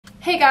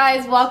Hey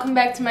guys, welcome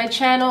back to my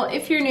channel.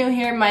 If you're new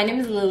here, my name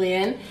is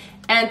Lillian,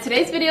 and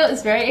today's video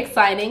is very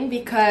exciting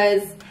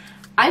because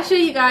I show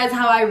you guys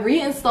how I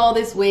reinstall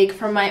this wig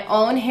from my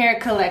own hair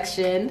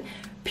collection,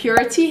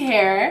 Purity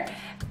Hair,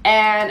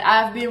 and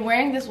I've been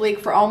wearing this wig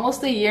for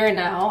almost a year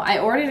now. I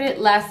ordered it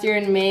last year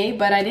in May,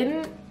 but I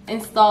didn't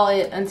install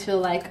it until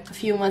like a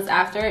few months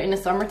after in the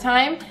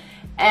summertime,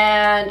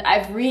 and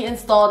I've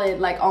reinstalled it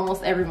like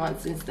almost every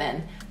month since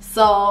then.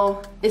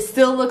 So it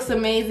still looks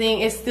amazing.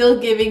 It's still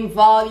giving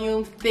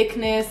volume,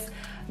 thickness,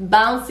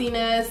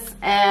 bounciness,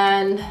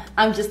 and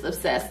I'm just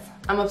obsessed.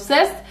 I'm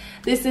obsessed.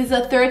 This is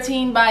a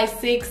 13 by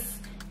 6,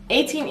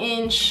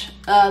 18-inch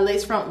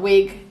lace front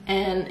wig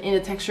and in a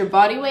texture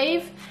body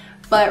wave.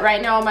 But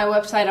right now on my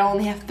website I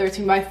only have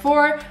 13 by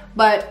 4,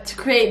 but to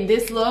create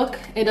this look,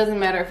 it doesn't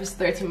matter if it's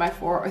 13 by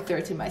 4 or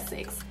 13 by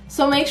 6.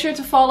 So make sure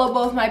to follow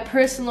both my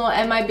personal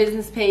and my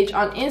business page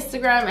on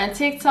Instagram and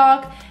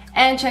TikTok,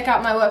 and check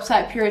out my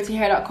website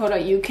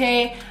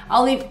purityhair.co.uk.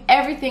 I'll leave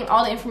everything,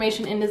 all the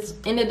information in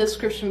the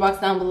description box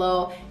down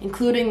below,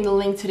 including the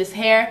link to this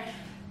hair.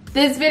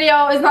 This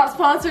video is not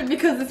sponsored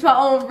because it's my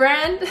own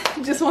brand.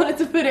 Just wanted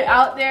to put it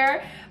out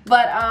there.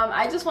 But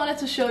I just wanted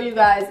to show you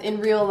guys in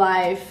real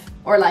life,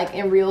 or like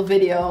in real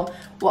video,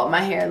 what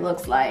my hair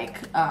looks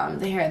like,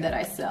 the hair that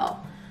I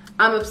sell.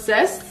 I'm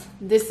obsessed.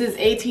 This is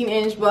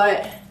 18-inch,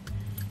 but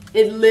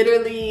it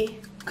literally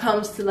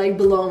comes to like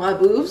below my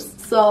boobs.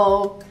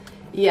 So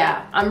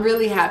yeah, I'm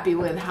really happy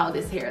with how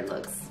this hair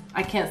looks.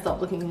 I can't stop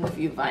looking in the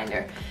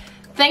viewfinder.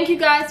 Thank you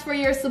guys for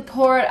your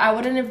support. I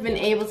wouldn't have been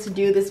able to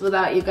do this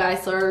without you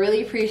guys, so I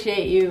really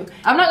appreciate you.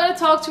 I'm not gonna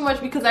talk too much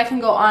because I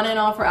can go on and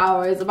on for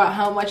hours about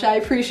how much I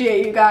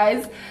appreciate you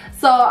guys.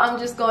 So I'm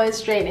just going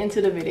straight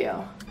into the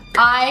video.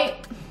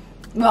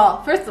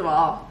 Well, first of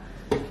all,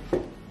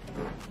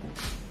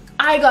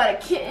 I got a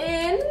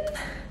kitten.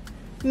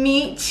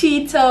 Meet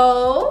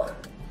Cheeto.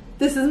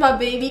 This is my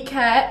baby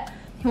cat.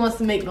 He wants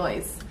to make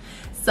noise.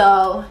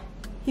 So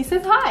he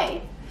says hi.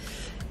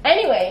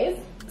 Anyways,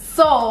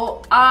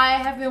 so I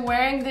have been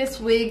wearing this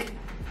wig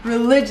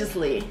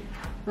religiously.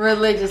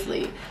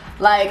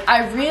 Like,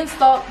 I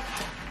reinstalled.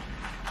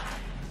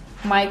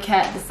 My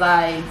cat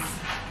decides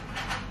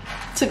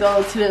to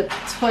go to the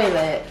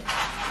toilet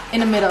in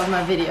the middle of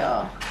my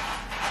video.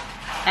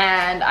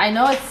 And I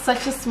know it's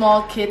such a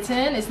small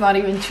kitten, it's not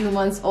even 2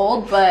 months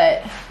old,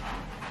 but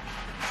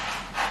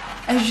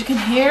as you can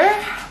hear,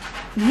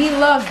 he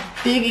loves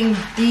digging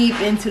deep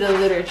into the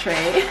litter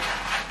tray.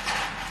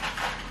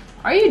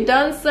 Are you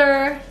done,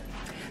 sir?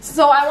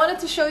 So I wanted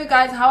to show you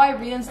guys how I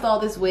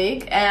reinstalled this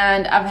wig,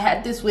 and I've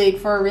had this wig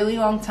for a really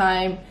long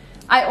time.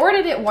 I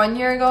ordered it 1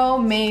 year ago,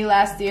 May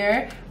last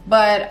year,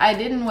 but I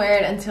didn't wear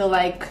it until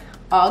like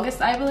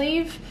August, I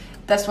believe.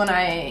 That's when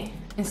I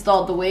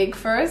installed the wig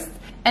first.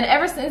 And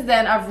ever since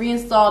then, I've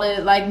reinstalled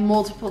it like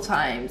multiple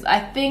times. I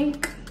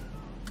think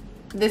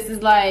this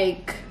is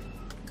like...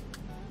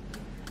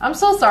 I'm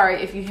so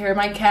sorry if you hear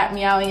my cat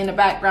meowing in the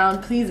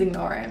background, please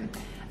ignore him.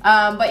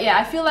 But yeah,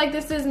 I feel like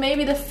this is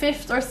maybe the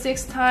 5th or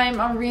 6th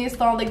time I'm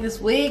reinstalling this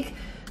wig.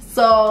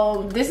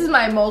 So this is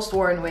my most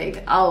worn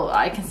wig.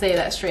 I can say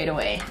that straight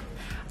away.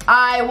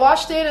 I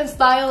washed it and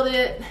styled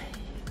it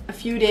a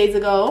few days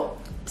ago.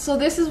 So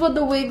this is what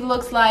the wig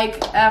looks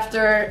like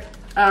after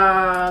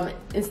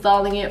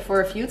installing it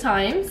for a few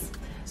times.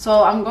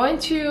 So I'm going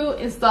to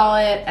install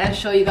it and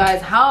show you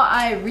guys how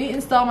I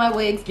reinstall my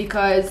wigs,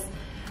 because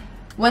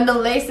when the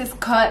lace is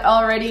cut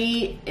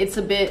already, it's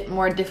a bit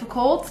more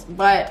difficult.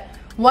 But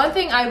one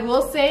thing I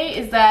will say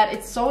is that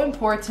it's so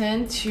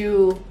important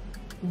to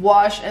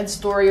wash and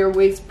store your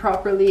wigs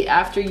properly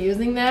after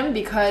using them,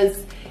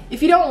 because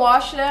if you don't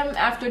wash them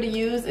after the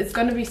use, it's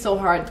going to be so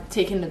hard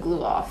taking the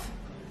glue off.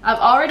 I've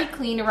already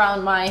cleaned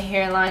around my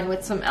hairline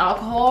with some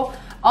alcohol.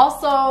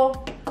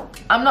 Also,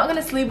 I'm not going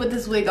to sleep with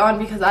this wig on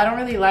because I don't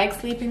really like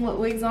sleeping with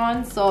wigs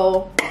on,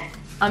 so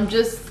I'm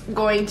just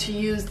going to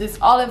use this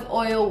olive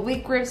oil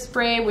wig grip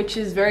spray, which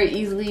is very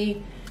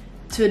easy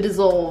to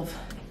dissolve.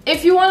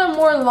 If you want a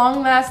more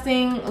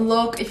long-lasting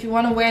look, if you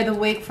want to wear the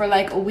wig for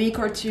like a week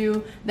or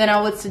two, then I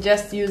would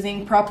suggest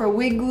using proper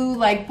wig glue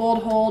like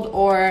Bold Hold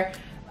or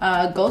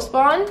Ghost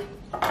Bond.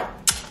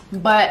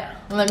 But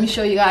let me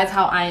show you guys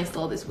how I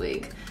install this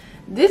wig.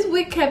 This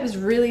wig cap is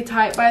really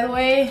tight, by the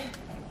way,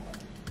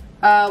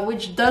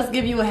 which does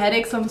give you a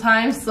headache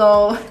sometimes.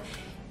 So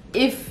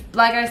if,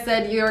 like I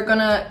said, you're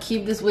gonna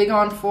keep this wig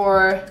on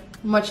for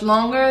much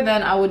longer,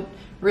 then I would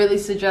really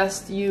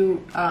suggest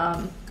you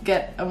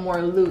get a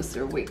more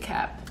looser wig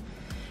cap.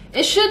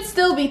 It should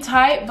still be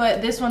tight,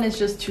 but this one is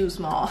just too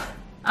small.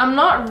 I'm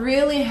not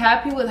really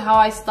happy with how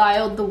I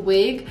styled the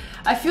wig.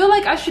 I feel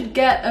like I should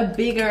get a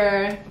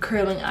bigger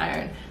curling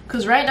iron,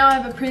 because right now I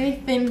have a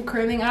pretty thin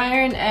curling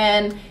iron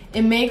and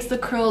it makes the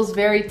curls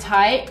very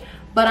tight,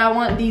 but I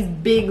want these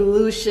big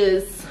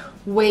luscious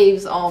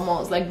waves,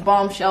 almost like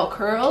bombshell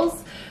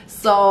curls.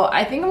 So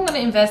I think I'm gonna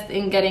invest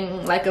in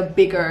getting like a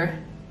bigger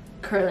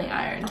curling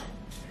iron.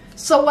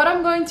 So what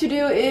I'm going to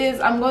do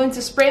is I'm going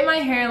to spray my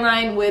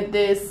hairline with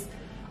this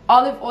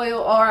olive oil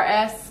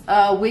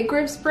ORS wig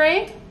grip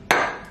spray.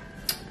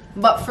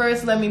 But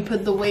first, let me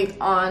put the wig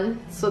on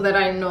so that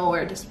I know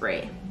where to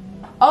spray.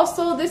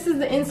 Also, this is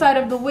the inside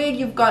of the wig.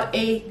 You've got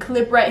a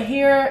clip right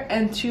here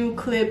and 2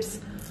 clips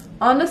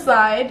on the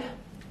side.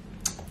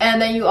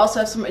 And then you also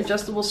have some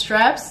adjustable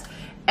straps.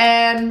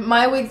 And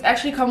my wigs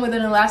actually come with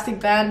an elastic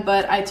band,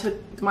 but I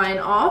took mine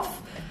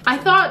off. I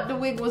thought the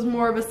wig was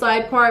more of a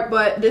side part,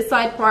 but this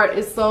side part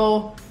is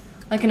so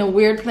like in a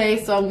weird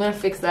place, so I'm gonna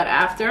fix that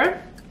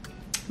after.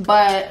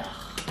 But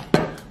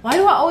why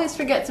do I always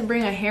forget to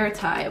bring a hair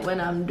tie when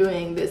I'm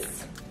doing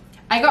this?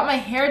 I got my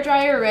hair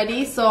dryer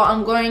ready, so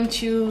I'm going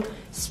to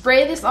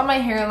spray this on my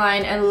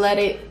hairline and let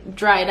it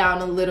dry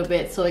down a little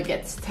bit so it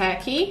gets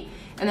tacky,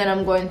 and then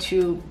I'm going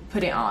to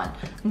put it on.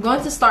 I'm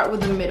going to start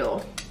with the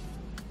middle.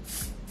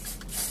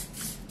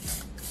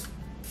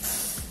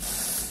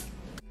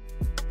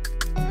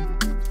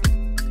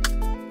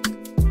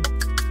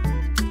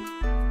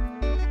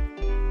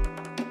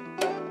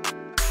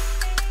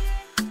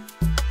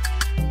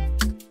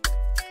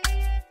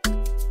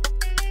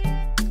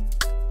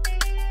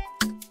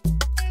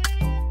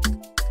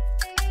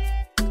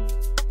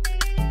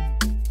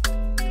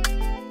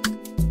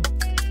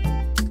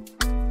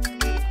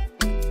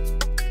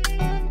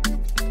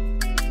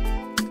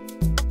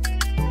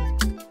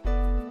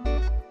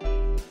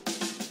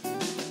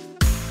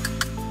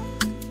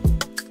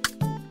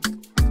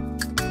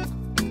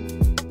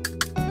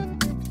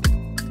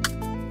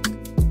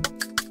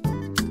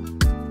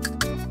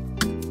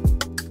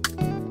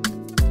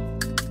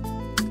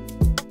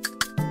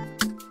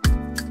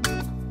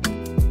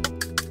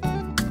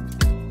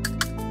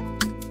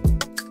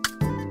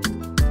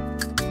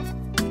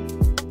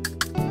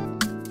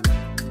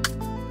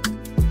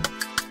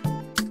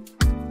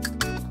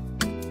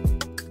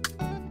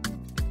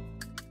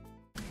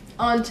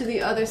 On to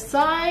the other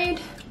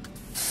side.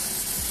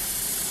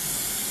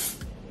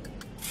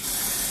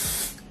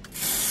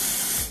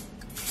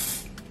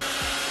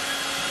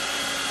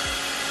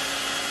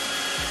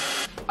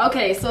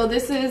 Okay, so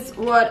this is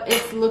what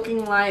it's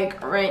looking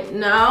like right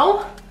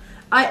now.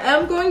 I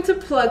am going to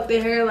plug the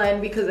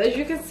hairline because, as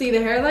you can see, the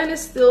hairline is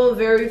still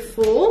very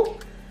full.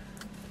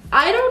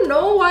 I don't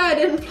know why I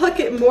didn't plug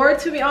it more,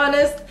 to be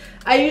honest.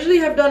 I usually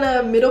have done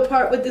a middle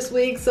part with this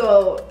wig,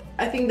 so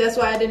I think that's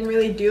why I didn't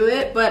really do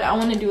it, but I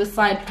want to do a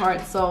side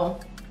part, so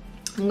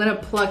I'm gonna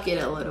pluck it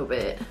a little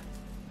bit.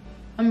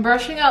 I'm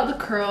brushing out the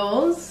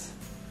curls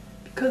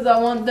because I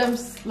want them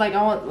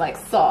like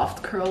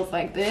soft curls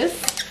like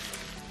this.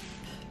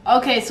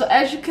 Okay, so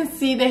as you can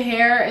see, the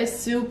hair is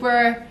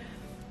super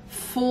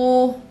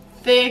full,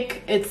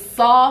 thick, it's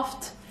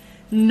soft,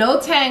 no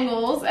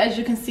tangles. As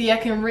you can see, I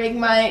can rig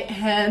my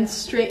hands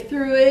straight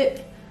through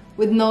it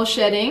with no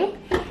shedding.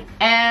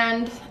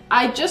 And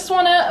I just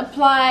want to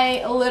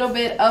apply a little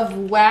bit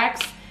of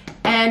wax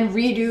and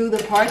redo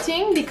the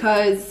parting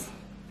because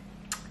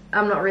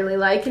I'm not really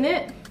liking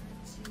it.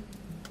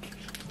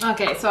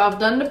 Okay, so I've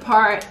done the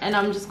part and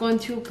I'm just going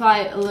to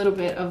apply a little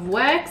bit of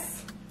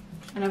wax.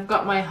 And I've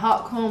got my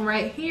hot comb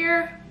right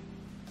here.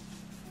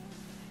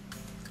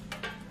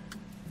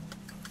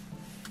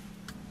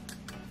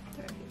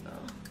 There you go.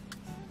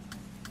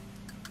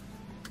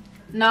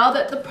 Now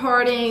that the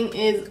parting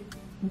is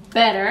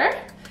better,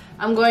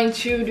 I'm going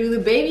to do the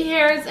baby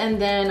hairs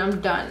and then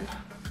I'm done.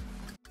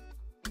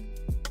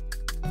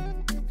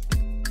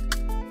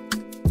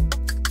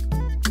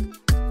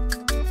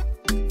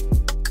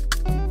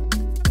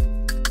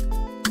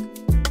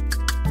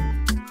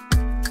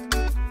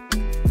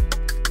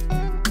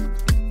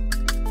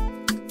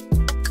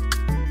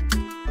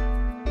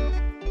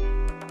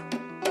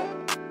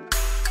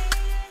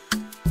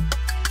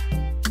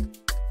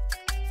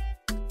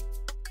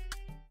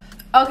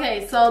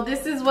 Okay, so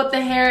this is what the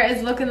hair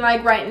is looking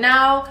like right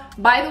now.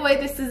 By the way,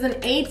 this is an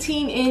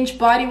 18-inch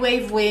body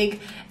wave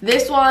wig.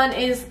 This one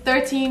is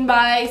 13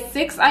 by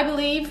 6, I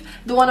believe.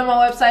 The one on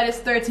my website is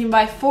 13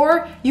 by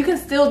 4. You can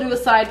still do a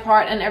side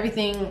part and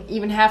everything,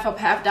 even half up,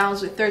 half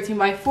downs with 13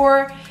 by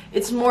 4.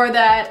 It's more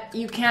that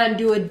you can't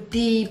do a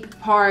deep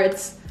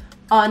part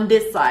on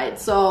this side.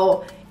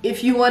 So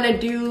if you want to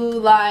do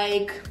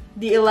like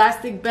the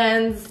elastic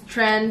bends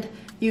trend,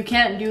 you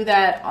can't do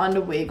that on the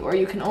wig, or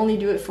you can only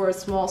do it for a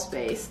small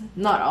space,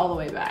 not all the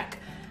way back.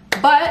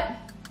 But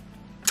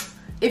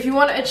if you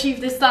want to achieve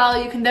this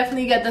style, you can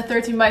definitely get the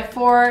 13 by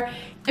 4.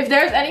 If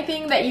there's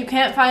anything that you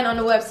can't find on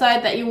the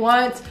website that you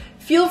want,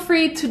 feel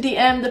free to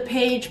DM the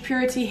page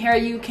Purity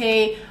Hair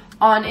UK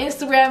on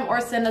Instagram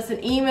or send us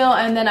an email,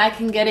 and then I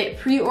can get it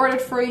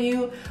pre-ordered for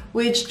you,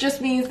 which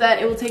just means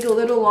that it will take a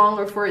little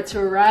longer for it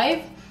to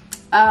arrive,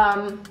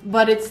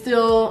 but it's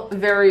still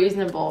very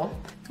reasonable.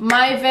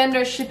 My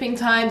vendor shipping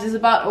times is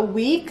about a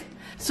week.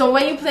 So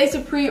when you place a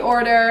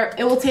pre-order,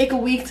 it will take a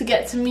week to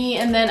get to me,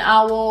 and then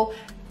I will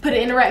put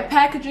it in the right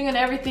packaging and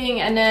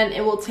everything, and then it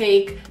will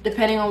take,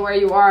 depending on where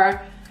you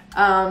are,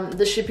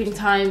 the shipping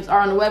times are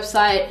on the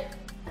website.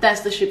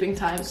 That's the shipping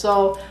time.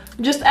 So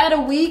just add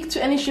a week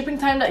to any shipping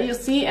time that you'll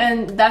see,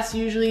 and that's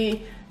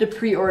usually the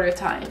pre-order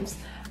times.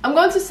 I'm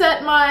going to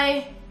set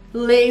my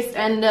lace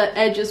and the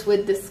edges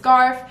with this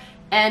scarf,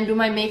 and do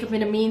my makeup in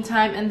the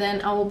meantime, and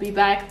then I will be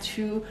back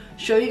to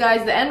show you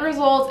guys the end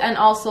results and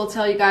also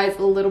tell you guys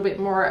a little bit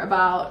more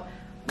about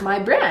my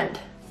brand.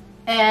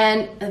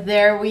 And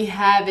there we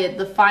have it,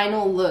 the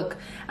final look.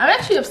 I'm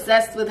actually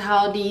obsessed with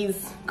how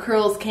these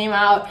curls came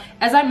out.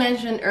 As I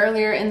mentioned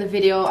earlier in the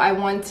video, I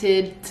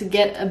wanted to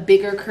get a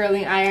bigger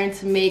curling iron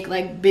to make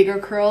like bigger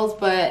curls,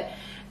 but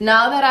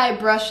now that I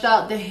brushed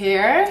out the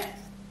hair,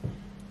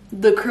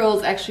 the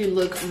curls actually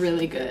look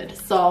really good.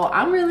 So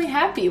I'm really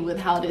happy with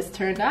how this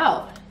turned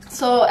out.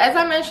 So as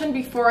I mentioned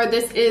before,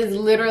 this is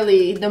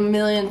literally the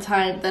millionth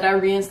time that I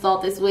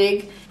reinstalled this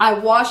wig. I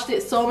washed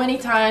it so many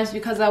times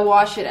because I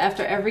wash it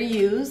after every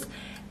use,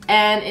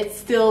 and it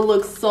still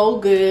looks so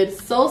good,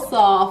 so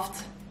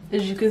soft.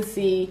 As you can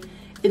see,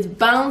 it's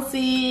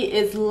bouncy,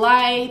 it's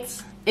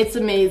light, it's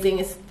amazing,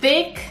 it's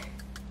thick.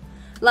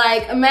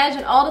 Like,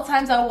 imagine all the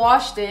times I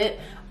washed it.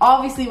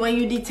 Obviously when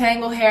you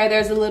detangle hair,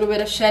 there's a little bit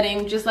of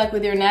shedding, just like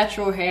with your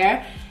natural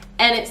hair,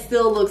 and it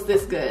still looks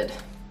this good.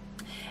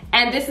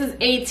 And this is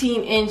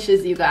 18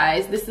 inches, you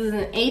guys. This is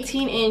an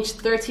 18-inch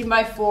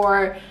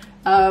 13x4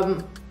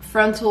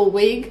 frontal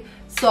wig.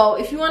 So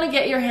if you want to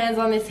get your hands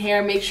on this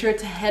hair, make sure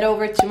to head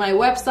over to my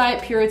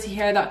website,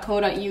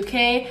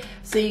 purityhair.co.uk,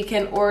 so you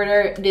can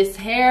order this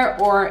hair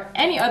or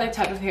any other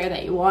type of hair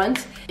that you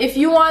want. If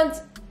you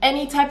want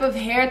any type of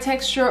hair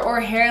texture or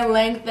hair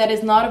length that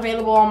is not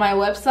available on my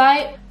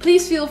website,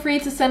 please feel free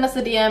to send us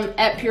a DM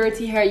at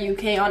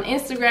purityhairuk on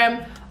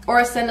Instagram,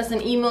 or send us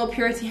an email,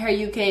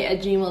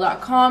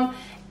 purityhairuk@gmail.com,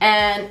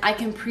 and I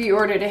can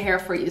pre-order the hair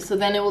for you. So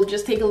then it will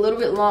just take a little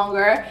bit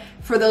longer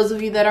for those of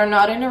you that are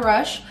not in a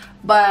rush,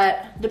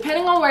 but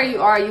depending on where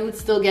you are, you would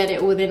still get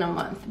it within a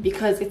month,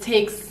 because it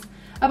takes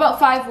about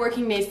 5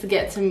 working days to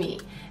get to me,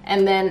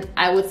 and then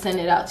I would send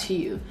it out to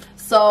you.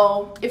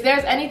 So if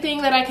there's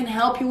anything that I can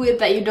help you with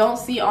that you don't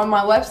see on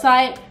my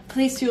website,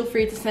 please feel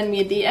free to send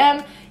me a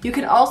DM. You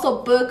can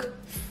also book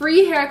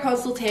free hair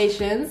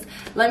consultations.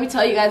 Let me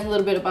tell you guys a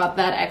little bit about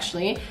that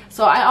actually.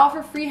 So I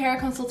offer free hair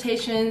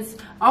consultations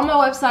on my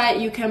website.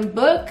 You can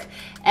book,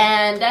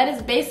 and that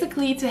is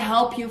basically to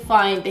help you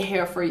find the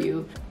hair for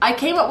you. I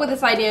came up with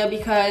this idea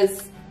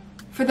because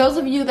for those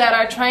of you that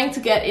are trying to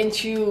get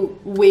into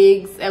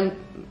wigs and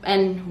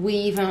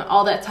weave and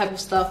all that type of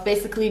stuff,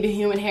 basically the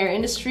human hair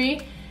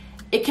industry,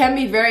 it can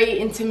be very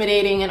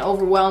intimidating and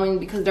overwhelming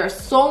because there are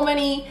so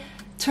many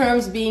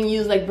terms being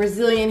used, like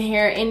Brazilian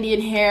hair,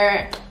 Indian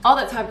hair, all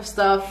that type of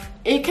stuff.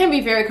 It can be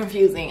very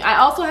confusing. I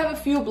also have a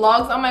few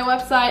blogs on my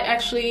website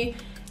actually,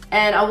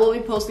 and I will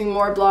be posting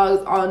more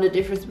blogs on the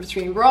difference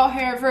between raw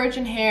hair,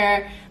 virgin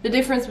hair, the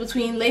difference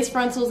between lace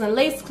frontals and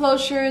lace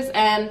closures,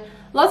 and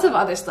lots of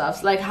other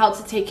stuff, like how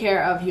to take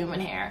care of human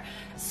hair.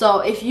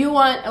 So if you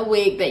want a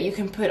wig that you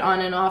can put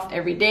on and off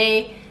every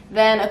day,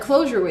 then a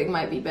closure wig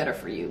might be better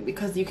for you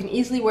because you can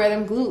easily wear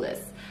them glueless.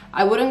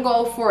 I wouldn't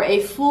go for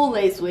a full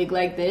lace wig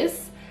like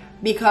this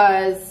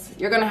because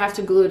you're gonna have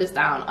to glue this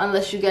down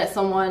unless you get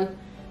someone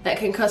that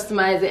can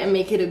customize it and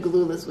make it a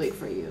glueless wig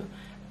for you.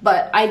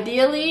 But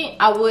ideally,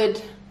 I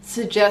would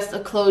suggest a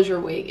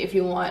closure wig if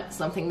you want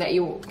something that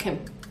you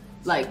can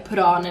like put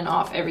on and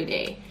off every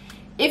day.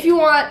 If you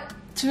want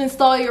to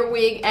install your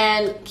wig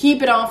and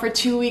keep it on for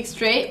 2 weeks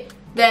straight,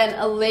 then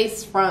a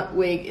lace front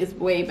wig is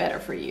way better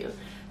for you.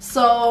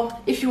 So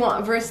if you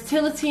want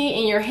versatility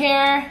in your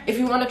hair, if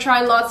you want to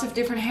try lots of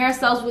different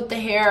hairstyles with the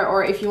hair,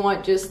 or if you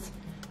want just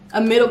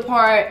a middle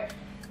part,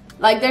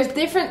 like there's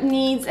different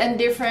needs and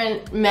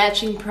different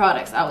matching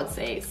products, I would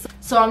say.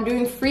 So I'm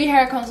doing free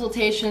hair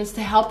consultations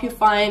to help you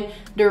find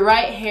the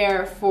right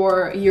hair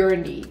for your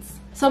needs.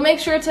 So make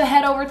sure to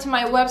head over to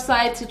my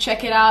website to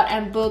check it out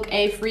and book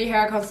a free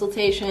hair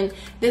consultation.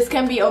 This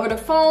can be over the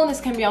phone,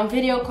 this can be on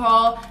video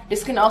call,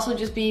 this can also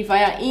just be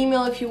via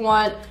email if you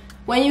want.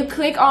 When you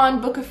click on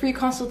book a free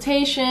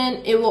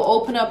consultation, it will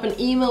open up an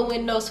email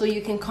window so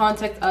you can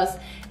contact us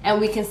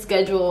and we can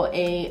schedule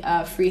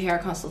a free hair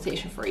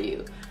consultation for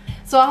you.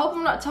 So I hope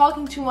I'm not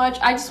talking too much.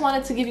 I just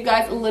wanted to give you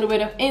guys a little bit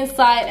of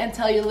insight and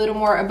tell you a little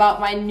more about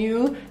my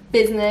new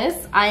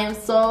business. I am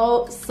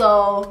so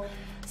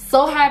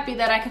happy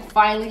that I can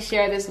finally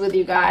share this with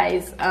you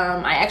guys.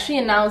 I actually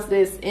announced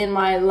this in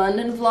my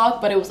London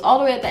vlog, but it was all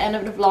the way at the end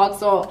of the vlog,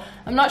 so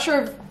I'm not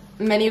sure if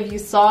many of you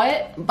saw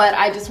it, but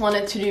I just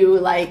wanted to do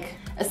like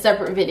a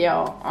separate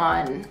video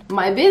on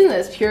my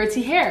business,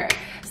 Purity Hair.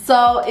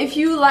 So if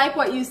you like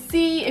what you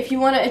see, if you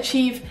want to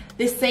achieve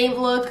this same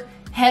look,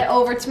 head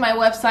over to my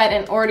website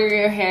and order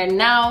your hair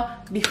now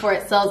before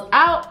it sells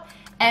out,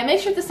 and make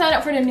sure to sign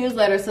up for the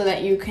newsletter so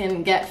that you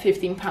can get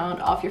 £15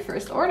 off your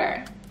first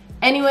order.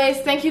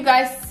 Anyways, thank you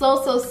guys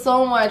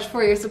so much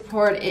for your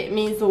support. It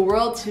means the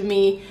world to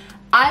me.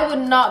 I would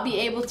not be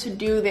able to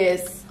do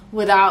this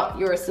without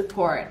your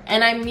support,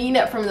 and I mean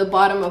that from the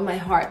bottom of my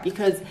heart,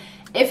 because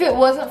if it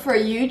wasn't for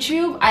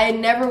YouTube, I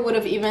never would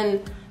have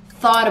even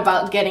thought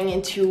about getting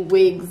into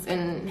wigs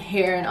and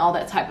hair and all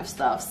that type of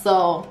stuff.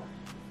 So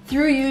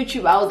through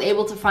YouTube, I was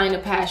able to find a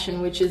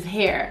passion, which is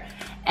hair,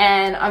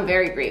 and I'm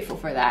very grateful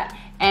for that.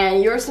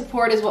 And your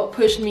support is what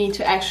pushed me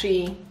to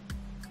actually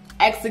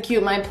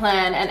execute my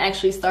plan and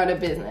actually start a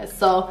business.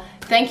 So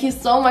Thank you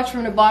so much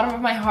from the bottom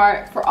of my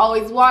heart for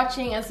always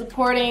watching and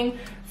supporting,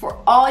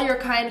 for all your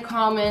kind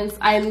comments.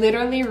 I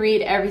literally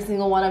read every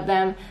single one of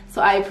them,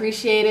 so I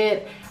appreciate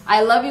it.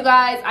 I love you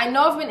guys. I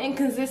know I've been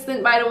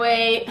inconsistent, by the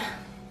way.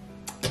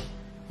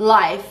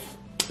 Life.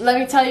 Let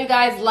me tell you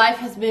guys, life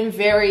has been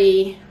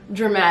very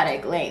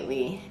dramatic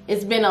lately.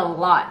 It's been a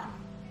lot.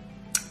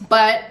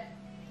 But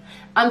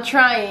I'm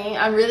trying.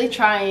 I'm really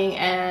trying,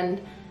 and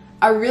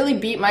I really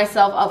beat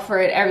myself up for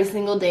it every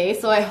single day.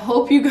 So I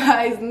hope you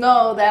guys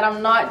know that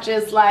I'm not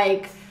just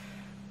like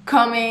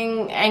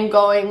coming and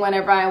going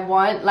whenever I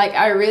want. Like,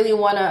 I really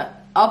want to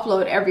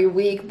upload every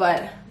week,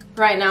 but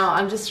right now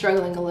I'm just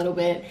struggling a little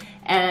bit.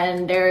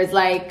 And there's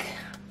like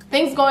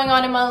things going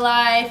on in my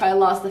life. I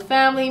lost a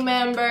family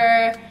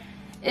member.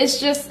 It's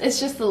just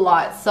a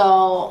lot.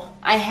 So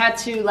I had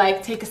to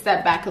like take a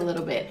step back a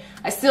little bit.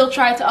 I still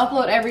try to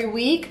upload every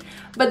week,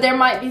 but there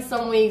might be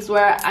some weeks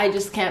where I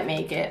just can't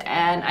make it,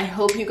 and I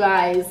hope you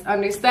guys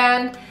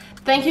understand.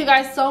 Thank you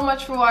guys so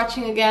much for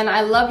watching again.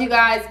 I love you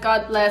guys.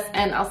 God bless,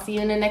 and I'll see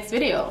you in the next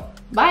video.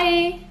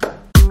 Bye!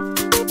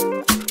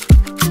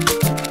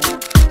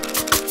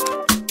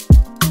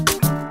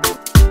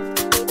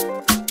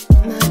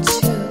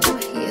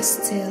 Not you, you're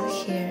still